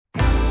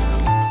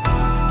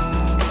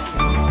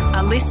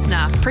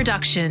listener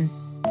production.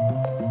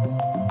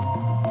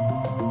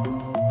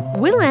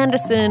 Wil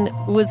Anderson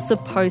was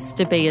supposed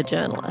to be a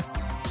journalist.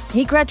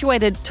 He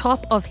graduated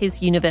top of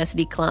his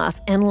university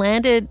class and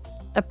landed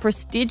a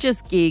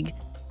prestigious gig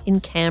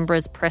in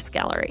Canberra's press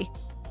gallery.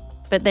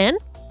 But then,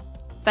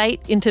 fate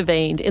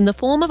intervened in the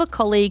form of a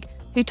colleague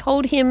who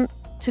told him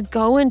to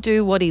go and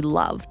do what he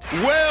loved.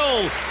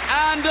 Wil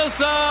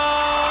Anderson!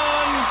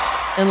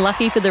 And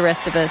lucky for the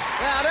rest of us,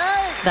 Howdy!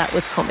 that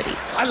was comedy.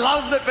 I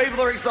love that people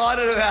are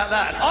excited about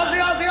that. Aussie,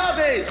 Aussie,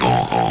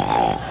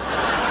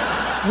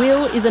 Aussie!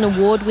 Wil is an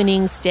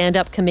award-winning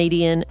stand-up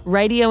comedian,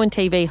 radio and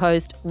TV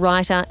host,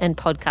 writer and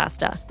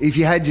podcaster. If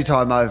you had your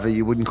time over,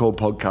 you wouldn't call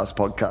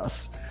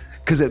podcasts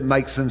because it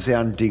makes them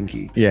sound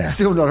dinky. Yeah. It's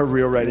still not a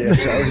real radio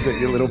show, is it,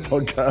 your little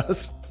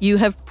podcast? You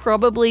have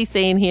probably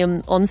seen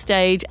him on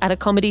stage at a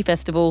comedy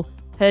festival,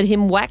 heard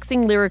him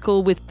waxing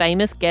lyrical with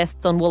famous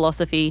guests on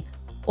Willosophy,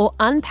 or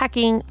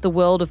unpacking the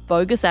world of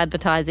bogus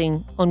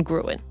advertising on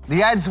Gruen.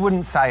 The ads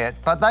wouldn't say it,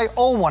 but they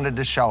all wanted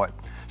to show it.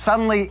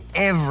 Suddenly,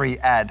 every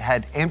ad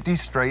had empty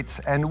streets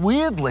and,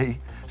 weirdly,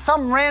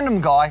 some random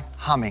guy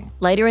humming.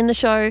 Later in the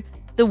show,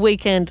 the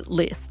weekend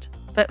list.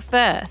 But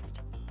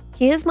first,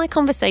 here's my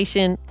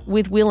conversation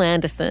with Wil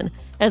Anderson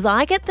as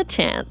I get the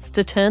chance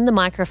to turn the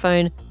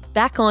microphone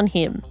back on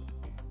him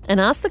and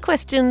ask the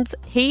questions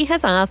he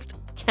has asked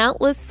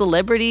countless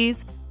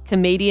celebrities,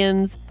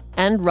 comedians,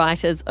 and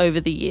writers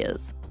over the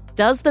years.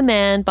 Does the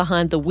man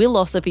behind the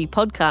Willosophy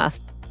podcast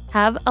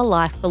have a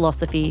life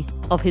philosophy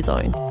of his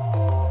own?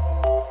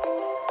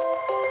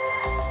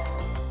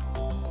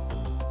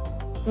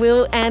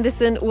 Wil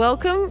Anderson,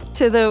 welcome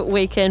to the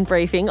Weekend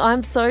Briefing.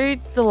 I'm so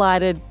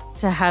delighted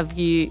to have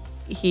you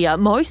here,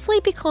 mostly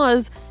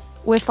because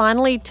we're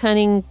finally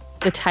turning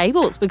the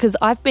tables, because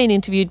I've been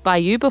interviewed by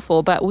you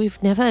before, but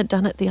we've never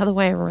done it the other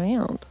way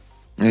around.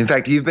 In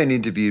fact, you've been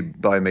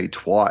interviewed by me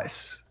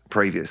twice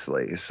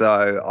previously,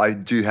 so I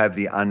do have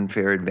the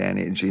unfair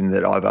advantage in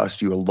that I've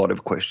asked you a lot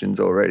of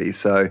questions already.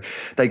 So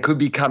they could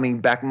be coming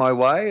back my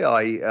way.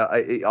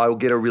 I'll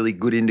get a really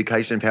good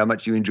indication of how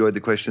much you enjoyed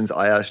the questions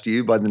I asked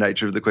you by the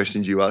nature of the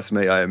questions you asked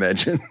me, I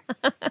imagine.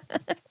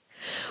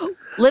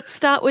 Let's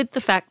start with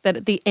the fact that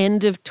at the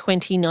end of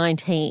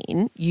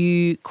 2019,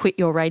 you quit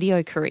your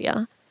radio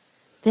career.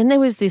 Then there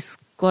was this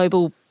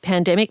global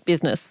pandemic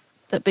business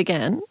that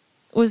began.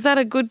 Was that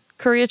a good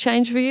career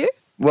change for you?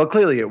 Well,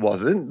 clearly it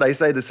wasn't. They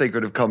say the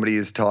secret of comedy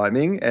is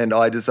timing, and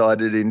I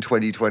decided in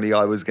 2020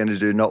 I was going to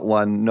do not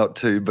one, not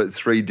two, but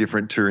 3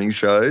 different touring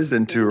shows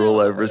and tour all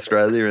over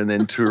Australia and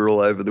then tour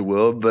all over the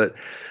world. But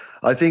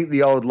I think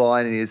the old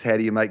line is, how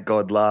do you make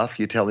God laugh?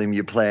 You tell him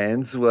your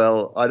plans.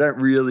 Well, I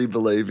don't really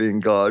believe in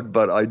God,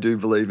 but I do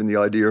believe in the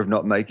idea of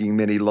not making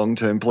many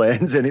long-term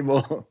plans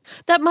anymore.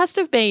 That must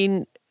have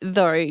been,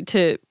 though,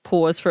 to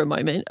pause for a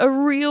moment, a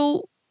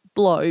real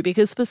blow,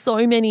 because for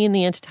so many in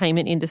the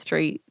entertainment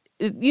industry,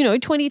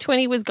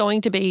 2020 was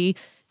going to be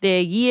their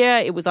year.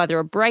 It was either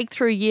a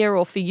breakthrough year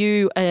or for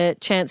you a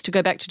chance to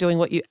go back to doing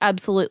what you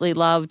absolutely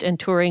loved and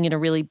touring in a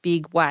really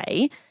big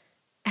way.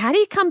 How do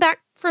you come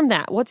back from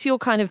that? What's your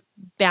kind of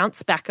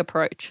bounce back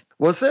approach?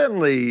 Well,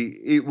 certainly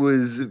it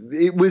was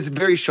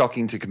very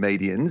shocking to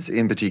comedians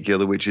in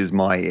particular, which is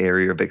my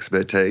area of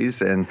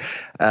expertise. And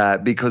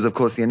because, of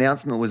course, the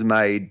announcement was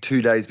made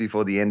 2 days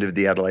before the end of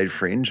the Adelaide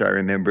Fringe. I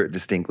remember it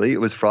distinctly. It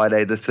was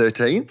Friday the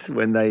 13th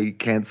when they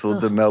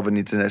cancelled the Melbourne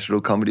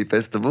International Comedy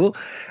Festival.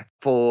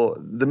 For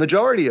the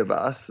majority of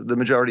us, the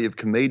majority of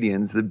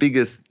comedians, the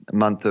biggest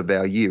month of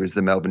our year is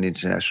the Melbourne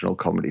International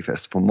Comedy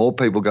Festival. More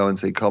people go and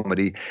see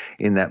comedy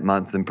in that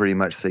month than pretty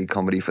much see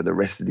comedy for the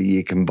rest of the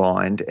year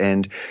combined.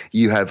 And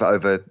you have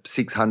over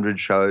 600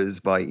 shows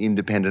by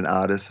independent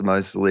artists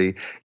mostly.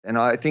 And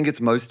I think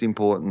it's most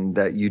important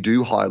that you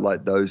do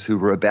highlight those who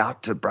were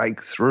about to break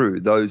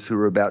through, those who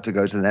were about to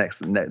go to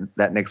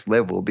that next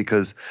level,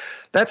 because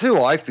that's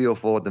who I feel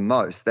for the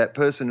most. That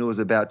person who was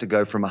about to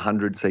go from a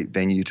 100-seat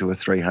venue to a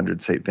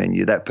 300-seat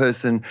venue, that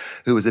person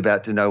who was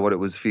about to know what it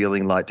was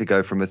feeling like to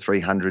go from a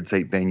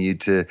 300-seat venue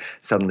to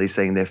suddenly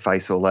seeing their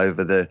face all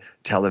over the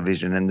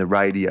television and the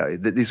radio,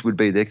 that this would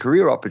be their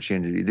career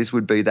opportunity. This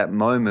would be that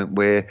moment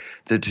where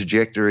the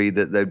trajectory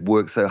that they'd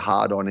worked so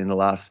hard on in the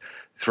last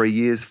 3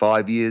 years,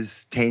 5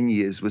 years, 10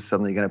 years was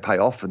suddenly going to pay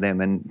off for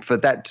them. And for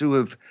that to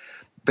have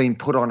been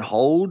put on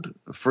hold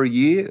for a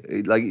year,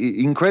 like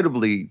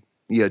incredibly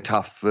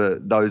tough for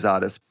those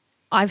artists.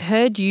 I've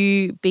heard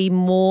you be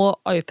more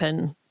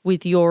open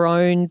with your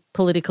own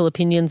political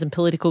opinions and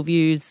political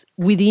views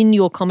within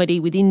your comedy,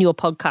 within your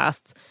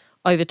podcasts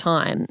over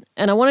time.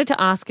 And I wanted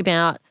to ask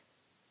about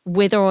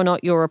whether or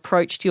not your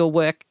approach to your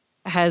work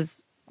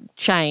has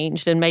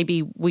changed, and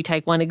maybe we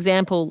take one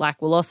example like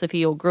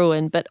Willosophy or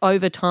Gruen, but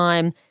over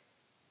time,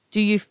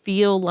 do you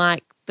feel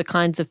like the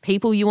kinds of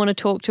people you want to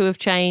talk to have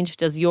changed?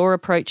 Does your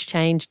approach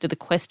change? Do the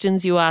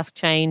questions you ask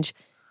change?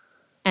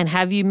 And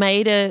have you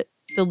made a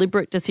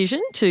deliberate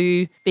decision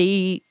to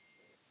be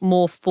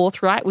more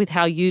forthright with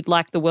how you'd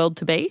like the world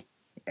to be?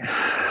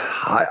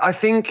 I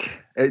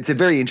think It's a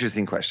very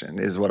interesting question,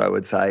 is what I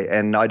would say.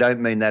 And I don't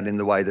mean that in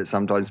the way that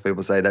sometimes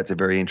people say that's a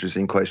very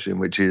interesting question,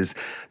 which is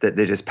that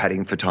they're just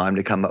padding for time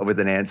to come up with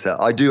an answer.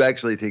 I do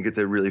actually think it's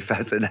a really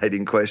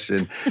fascinating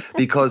question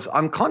because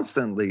I'm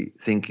constantly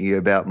thinking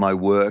about my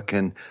work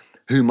and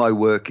who my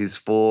work is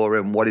for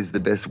and what is the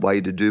best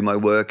way to do my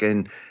work.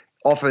 And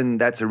often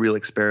that's a real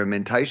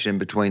experimentation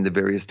between the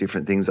various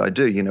different things I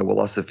do. You know,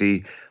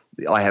 philosophy,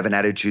 I have an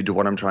attitude to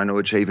what I'm trying to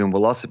achieve in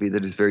philosophy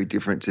that is very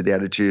different to the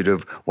attitude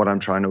of what I'm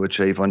trying to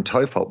achieve on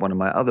TOEFOP, one of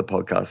my other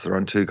podcasts, or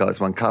on Two Guys,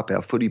 One Cup,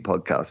 our footy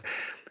podcast.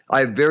 I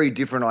have very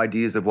different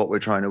ideas of what we're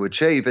trying to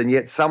achieve, and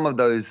yet some of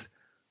those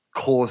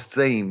core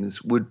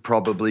themes would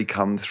probably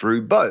come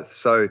through both.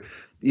 So,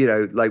 you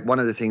know, like one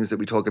of the things that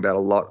we talk about a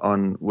lot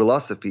on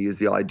philosophy is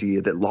the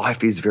idea that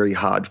life is very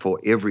hard for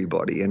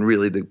everybody. And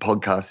really the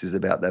podcast is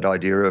about that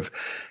idea of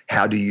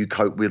how do you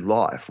cope with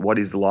life? What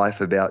is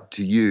life about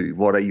to you?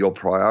 What are your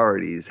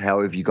priorities?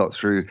 How have you got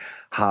through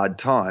hard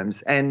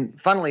times? And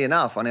funnily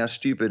enough, on our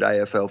stupid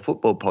AFL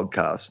football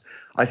podcast,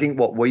 I think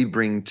what we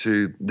bring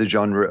to the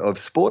genre of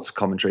sports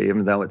commentary,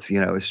 even though it's, you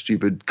know, a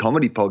stupid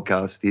comedy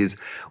podcast, is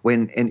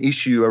when an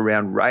issue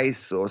around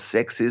race or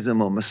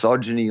sexism or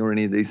misogyny or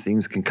any of these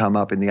things can come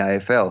up in the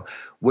AFL,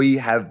 we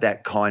have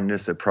that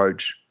kindness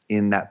approach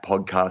in that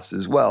podcast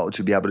as well,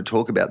 to be able to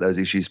talk about those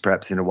issues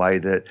perhaps in a way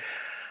that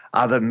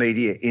other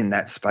media in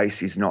that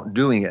space is not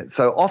doing it.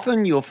 So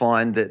often you'll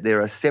find that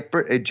there are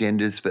separate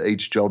agendas for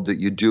each job that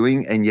you're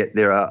doing, and yet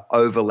there are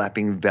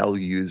overlapping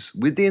values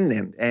within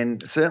them.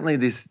 And certainly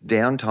this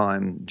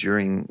downtime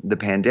during the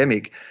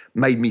pandemic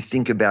made me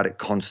think about it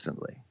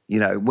constantly. You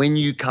know, when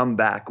you come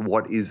back,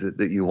 what is it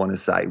that you want to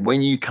say?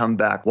 When you come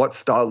back, what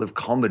style of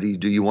comedy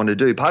do you want to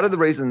do? Part of the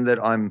reason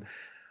that I'm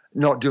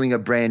not doing a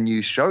brand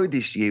new show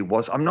this year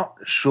was I'm not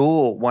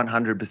sure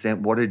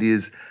 100% what it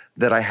is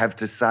that I have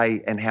to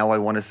say and how I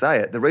want to say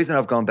it. The reason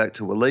I've gone back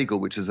to Illegal,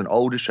 which is an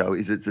older show,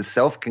 is it's a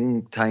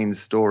self-contained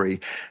story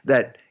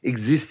that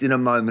exists in a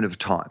moment of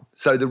time.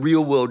 So the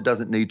real world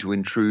doesn't need to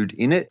intrude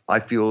in it. I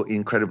feel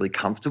incredibly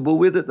comfortable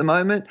with at the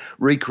moment,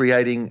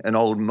 recreating an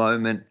old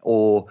moment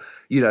or,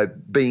 you know,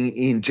 being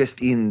in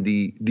just in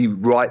the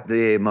right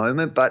there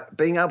moment, but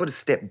being able to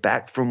step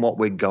back from what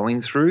we're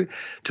going through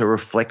to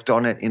reflect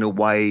on it in a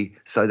way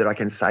so that I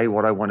can say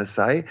what I want to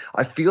say.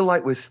 I feel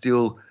like we're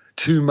still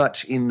too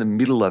much in the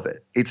middle of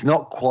it. It's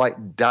not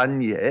quite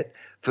done yet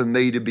for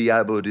me to be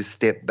able to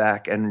step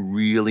back and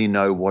really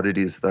know what it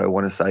is that I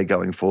want to say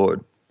going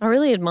forward. I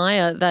really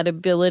admire that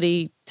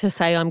ability to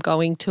say I'm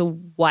going to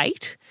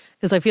wait,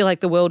 because I feel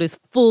like the world is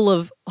full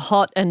of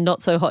hot and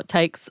not so hot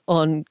takes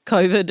on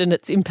COVID and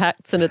its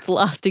impacts and its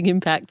lasting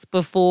impacts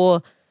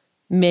before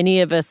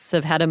many of us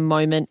have had a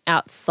moment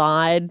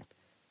outside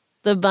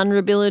the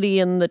vulnerability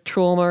and the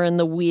trauma and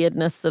the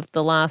weirdness of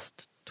the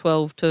last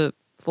 12 to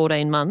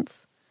 14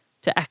 months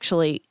to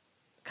actually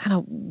kind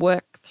of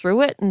work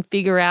through it and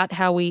figure out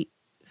how we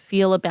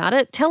feel about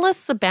it. Tell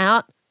us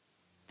about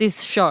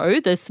this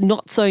show, this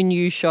not so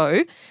new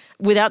show,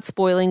 without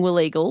spoiling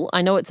Illegal.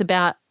 I know it's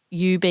about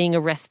you being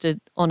arrested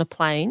on a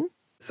plane.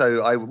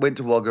 So I went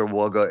to Wagga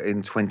Wagga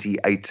in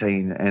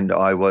 2018 and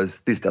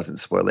this doesn't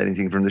spoil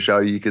anything from the show,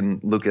 you can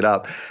look it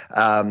up.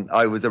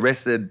 I was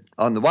arrested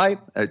on the way.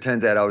 It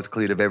turns out I was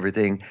cleared of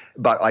everything,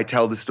 but I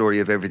tell the story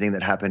of everything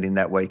that happened in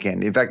that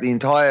weekend. In fact, the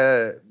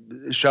entire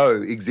show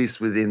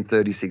exists within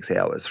 36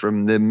 hours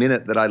from the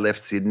minute that I left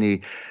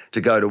Sydney to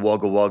go to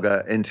Wagga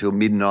Wagga until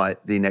midnight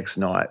the next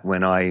night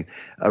when I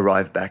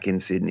arrived back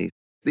in Sydney.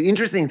 The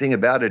interesting thing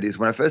about it is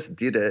when I first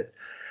did it,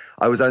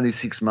 I was only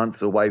 6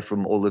 months away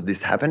from all of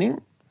this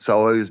happening.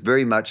 So I was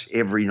very much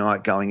every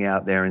night going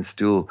out there and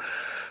still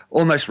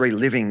almost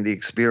reliving the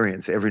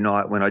experience every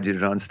night when I did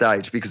it on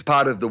stage, because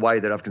part of the way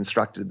that I've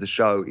constructed the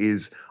show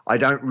is I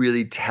don't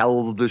really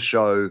tell the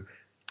show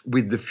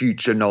with the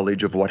future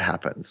knowledge of what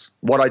happens.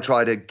 What I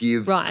try to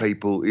give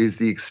people is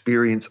the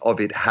experience of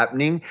it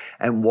happening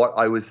and what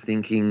I was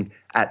thinking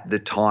at the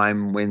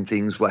time when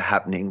things were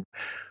happening.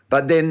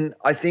 But then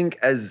I think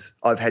as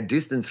I've had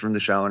distance from the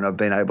show and I've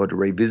been able to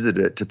revisit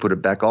it to put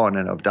it back on,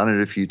 and I've done it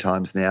a few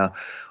times now,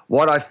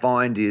 what I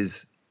find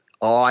is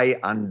I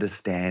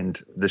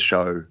understand the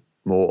show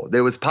more.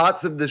 There was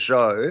parts of the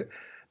show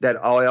that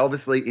I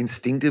obviously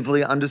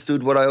instinctively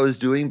understood what I was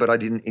doing, but I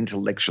didn't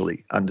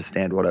intellectually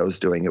understand what I was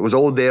doing. It was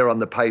all there on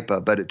the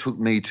paper, but it took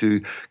me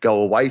to go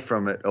away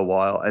from it a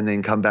while and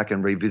then come back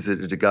and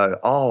revisit it to go,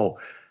 oh,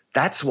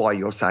 that's why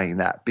you're saying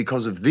that,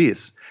 because of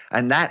this.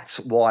 And that's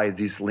why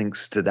this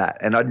links to that.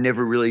 And I'd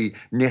never really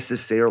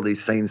necessarily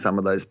seen some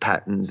of those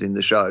patterns in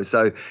the show.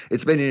 So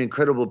it's been an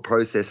incredible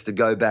process to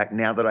go back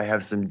now that I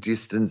have some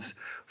distance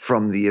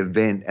from the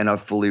event and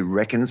I've fully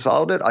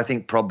reconciled it. I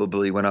think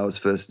probably when I was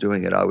first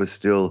doing it, I was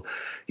still,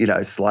 you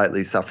know,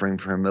 slightly suffering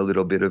from a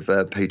little bit of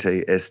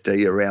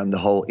PTSD around the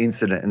whole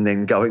incident, and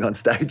then going on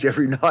stage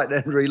every night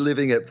and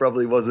reliving it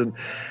probably wasn't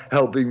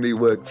helping me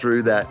work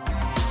through that.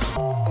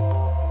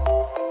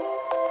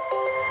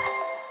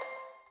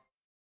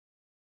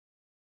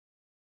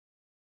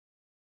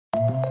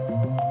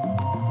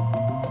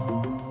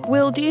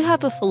 Wil, do you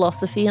have a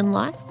philosophy in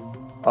life?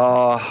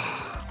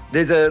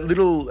 There's a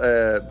little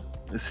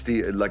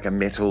like a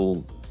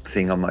metal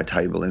thing on my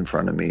table in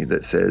front of me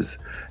that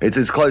says, it's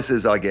as close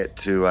as I get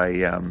to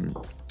a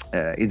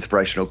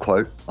inspirational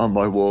quote on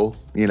my wall,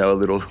 a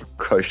little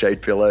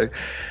crocheted pillow.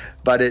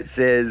 But it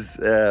says,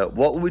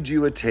 what would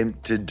you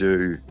attempt to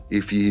do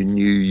if you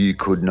knew you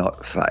could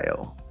not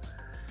fail?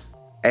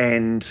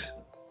 And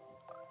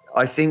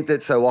I think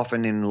that so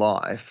often in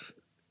life,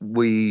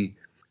 we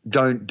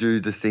don't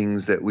do the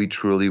things that we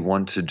truly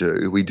want to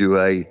do. We do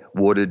a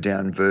watered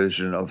down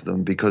version of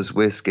them because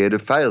we're scared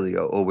of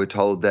failure, or we're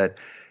told that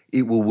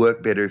it will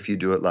work better if you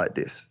do it like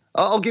this.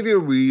 I'll give you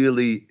a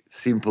really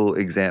simple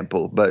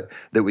example, but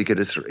that we could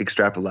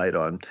extrapolate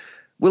on.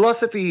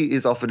 Wilosophy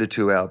is often a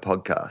 2-hour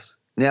podcast.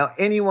 Now,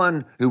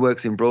 anyone who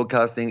works in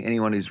broadcasting,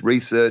 anyone who's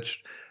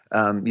researched,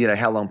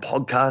 how long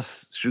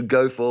podcasts should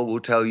go for will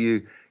tell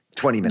you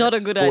 20 minutes, not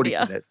a good 40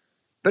 idea. minutes.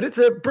 But it's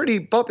a pretty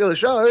popular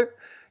show.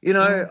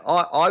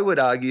 I would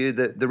argue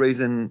that the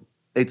reason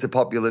it's a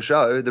popular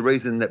show, the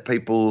reason that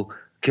people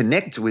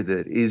connect with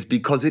it is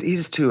because it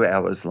is 2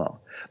 hours long.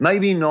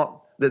 Maybe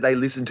not that they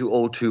listen to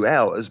all 2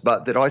 hours,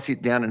 but that I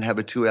sit down and have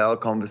a 2-hour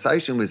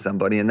conversation with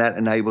somebody, and that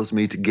enables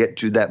me to get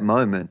to that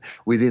moment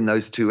within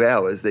those 2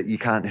 hours that you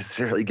can't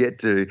necessarily get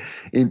to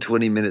in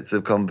 20 minutes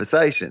of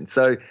conversation.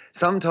 So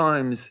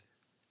sometimes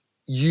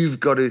you've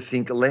got to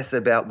think less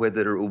about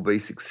whether it will be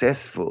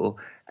successful,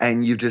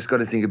 and you've just got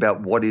to think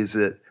about what is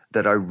it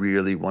that I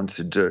really want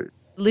to do.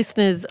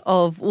 Listeners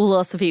of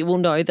Wilosophy will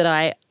know that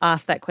I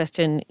asked that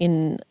question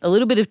in a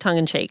little bit of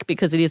tongue-in-cheek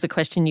because it is a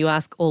question you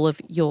ask all of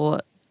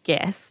your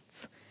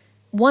guests.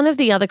 One of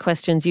the other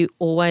questions you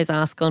always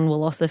ask on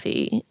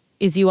Wilosophy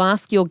is you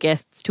ask your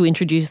guests to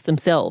introduce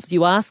themselves.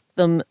 You ask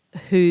them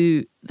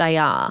who they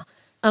are.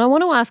 And I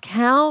want to ask,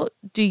 how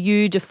do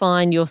you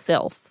define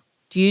yourself?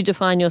 Do you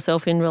define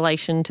yourself in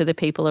relation to the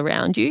people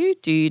around you?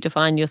 Do you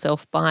define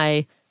yourself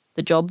by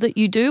the job that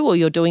you do or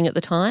you're doing at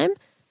the time?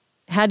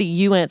 How do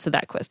you answer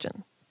that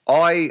question?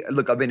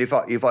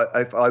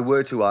 If I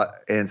were to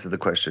answer the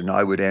question,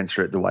 I would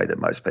answer it the way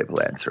that most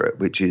people answer it,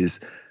 which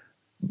is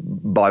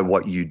by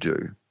what you do.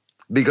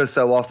 Because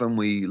so often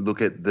we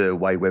look at the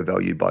way we're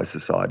valued by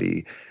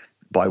society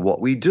by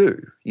what we do,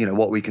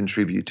 what we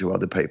contribute to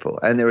other people.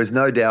 And there is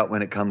no doubt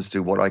when it comes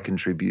to what I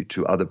contribute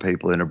to other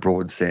people in a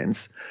broad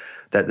sense,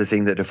 that the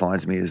thing that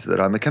defines me is that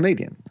I'm a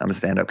comedian. I'm a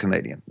stand-up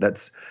comedian.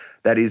 That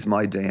is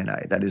my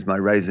DNA. That is my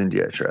raison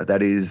d'etre.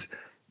 That is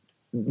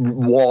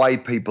why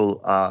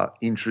people are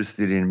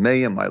interested in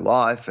me and my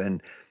life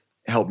and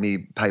help me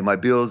pay my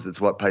bills.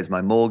 It's what pays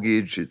my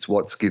mortgage. It's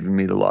what's given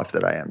me the life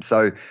that I am.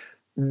 So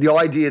the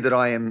idea that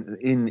I am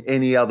in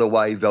any other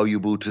way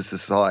valuable to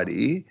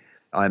society,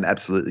 I'm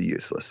absolutely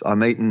useless.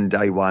 I'm eating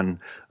day one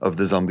of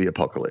the zombie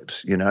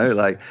apocalypse,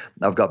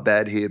 I've got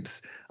bad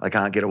hips. I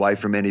can't get away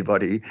from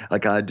anybody. I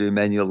can't do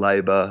manual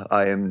labor.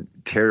 I am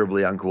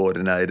terribly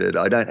uncoordinated.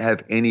 I don't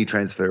have any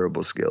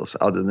transferable skills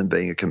other than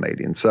being a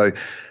comedian. So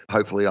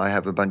hopefully I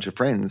have a bunch of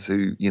friends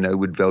who,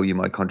 would value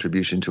my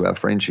contribution to our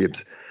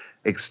friendships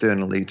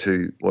externally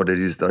to what it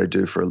is that I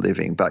do for a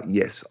living. But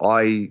yes,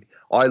 I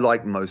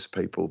like most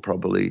people,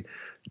 probably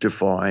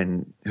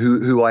define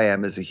who I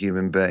am as a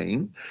human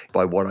being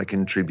by what I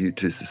contribute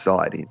to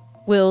society.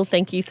 Wil,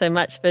 thank you so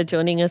much for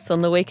joining us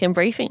on the Weekend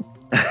Briefing.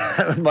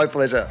 My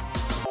pleasure.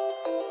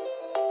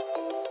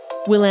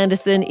 Wil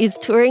Anderson is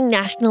touring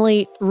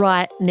nationally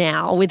right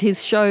now with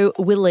his show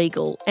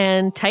Illegal,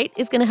 and Tate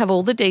is going to have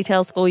all the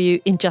details for you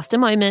in just a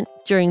moment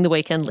during the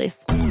Weekend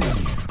List.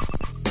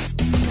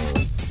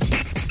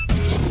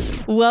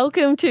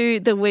 Welcome to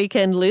the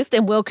Weekend List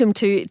and welcome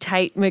to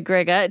Tate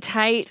McGregor.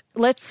 Tate,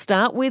 let's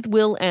start with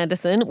Wil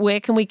Anderson. Where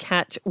can we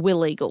catch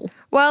Illegal?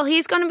 Well,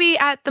 he's going to be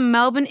at the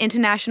Melbourne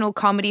International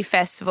Comedy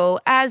Festival.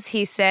 As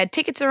he said,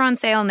 tickets are on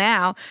sale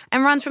now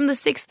and runs from the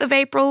 6th of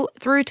April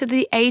through to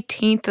the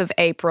 18th of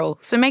April.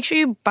 So make sure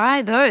you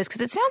buy those because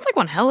it sounds like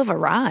one hell of a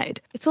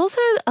ride. It's also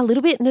a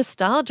little bit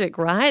nostalgic,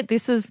 right?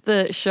 This is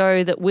the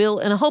show that Wil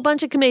and a whole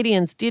bunch of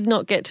comedians did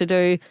not get to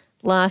do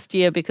last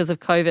year because of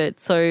COVID.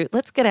 So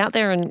let's get out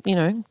there and,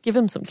 give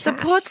them some cash.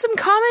 Support some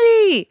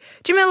comedy.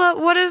 Jamila,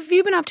 what have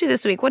you been up to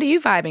this week? What are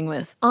you vibing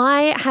with?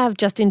 I have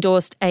just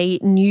endorsed a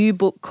new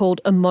book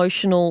called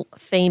Emotional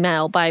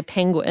Female by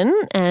Penguin,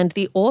 and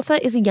the author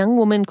is a young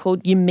woman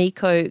called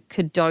Yumiko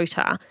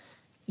Kadota.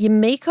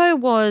 Yumiko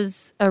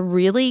was a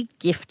really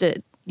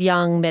gifted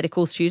young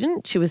medical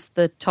student. She was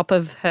the top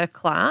of her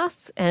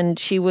class and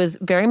she was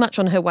very much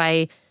on her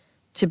way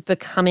to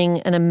becoming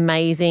an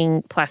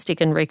amazing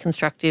plastic and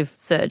reconstructive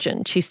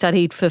surgeon. She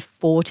studied for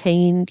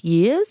 14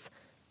 years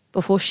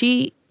before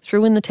she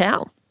threw in the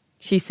towel.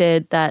 She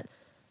said that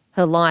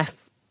her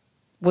life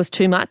was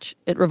too much.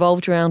 It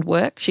revolved around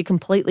work. She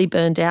completely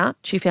burned out.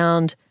 She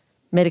found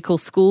medical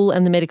school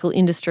and the medical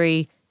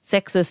industry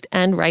sexist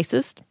and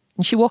racist,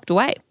 and she walked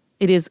away.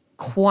 It is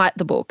quite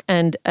the book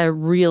and a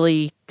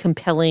really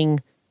compelling,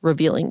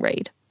 revealing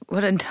read.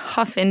 What a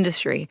tough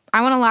industry.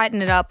 I want to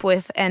lighten it up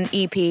with an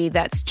EP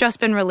that's just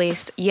been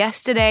released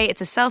yesterday.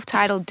 It's a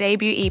self-titled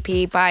debut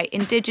EP by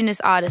Indigenous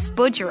artist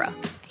Budjera.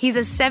 He's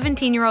a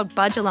 17-year-old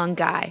budge-along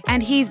guy,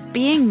 and he's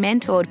being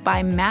mentored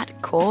by Matt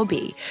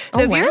Corby.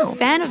 So if you're a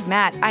fan of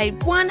Matt, I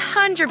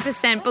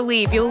 100%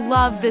 believe you'll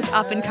love this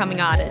up-and-coming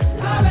artist.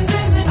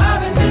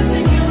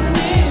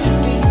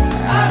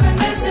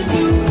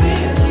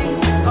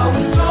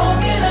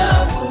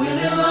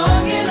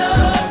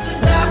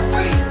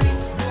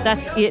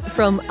 That's it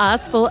from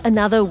us for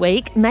another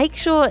week. Make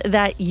sure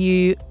that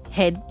you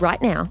head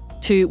right now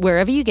to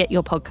wherever you get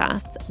your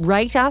podcasts,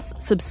 rate us,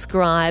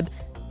 subscribe,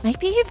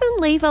 maybe even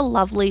leave a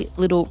lovely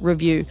little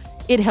review.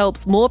 It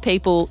helps more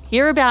people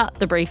hear about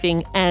The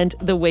Briefing and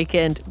the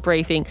Weekend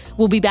Briefing.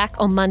 We'll be back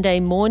on Monday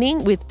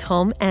morning with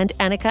Tom and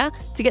Annika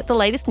to get the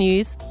latest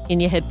news in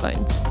your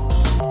headphones.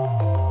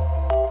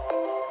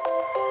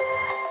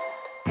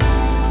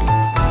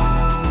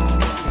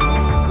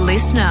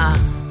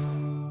 Listener.